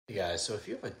Hey guys, so if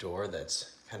you have a door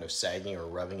that's kind of sagging or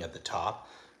rubbing at the top,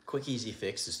 quick easy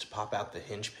fix is to pop out the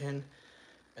hinge pin,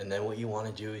 and then what you want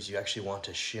to do is you actually want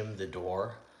to shim the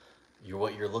door.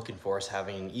 What you're looking for is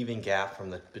having an even gap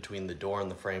between the door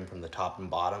and the frame from the top and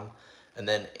bottom, and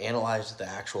then analyze the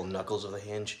actual knuckles of the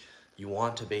hinge. You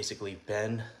want to basically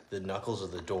bend the knuckles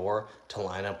of the door to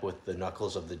line up with the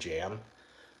knuckles of the jamb.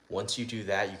 Once you do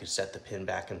that, you can set the pin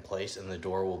back in place and the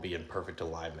door will be in perfect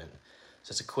alignment.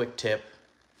 So it's a quick tip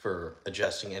for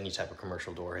adjusting any type of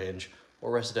commercial door hinge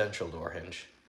or residential door hinge.